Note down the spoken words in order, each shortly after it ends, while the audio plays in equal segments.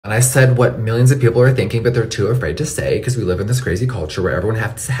And I said what millions of people are thinking, but they're too afraid to say because we live in this crazy culture where everyone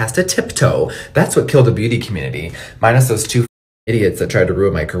has to tiptoe. That's what killed the beauty community, minus those two idiots that tried to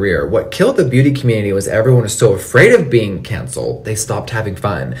ruin my career. What killed the beauty community was everyone was so afraid of being canceled. They stopped having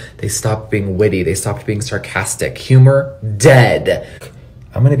fun. They stopped being witty. They stopped being sarcastic. Humor, dead.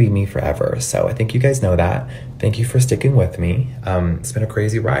 I'm gonna be me forever. So I think you guys know that. Thank you for sticking with me. It's been a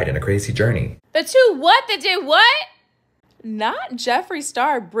crazy ride and a crazy journey. The two what? The did what? Not Jeffree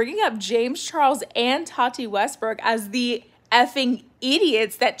Star bringing up James Charles and Tati Westbrook as the effing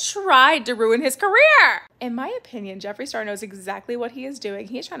idiots that tried to ruin his career. In my opinion, Jeffree Star knows exactly what he is doing.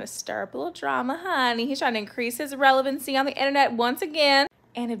 He's trying to stir up a little drama, honey. He's trying to increase his relevancy on the internet once again.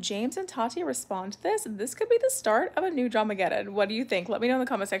 And if James and Tati respond to this, this could be the start of a new Dramageddon. What do you think? Let me know in the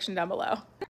comment section down below.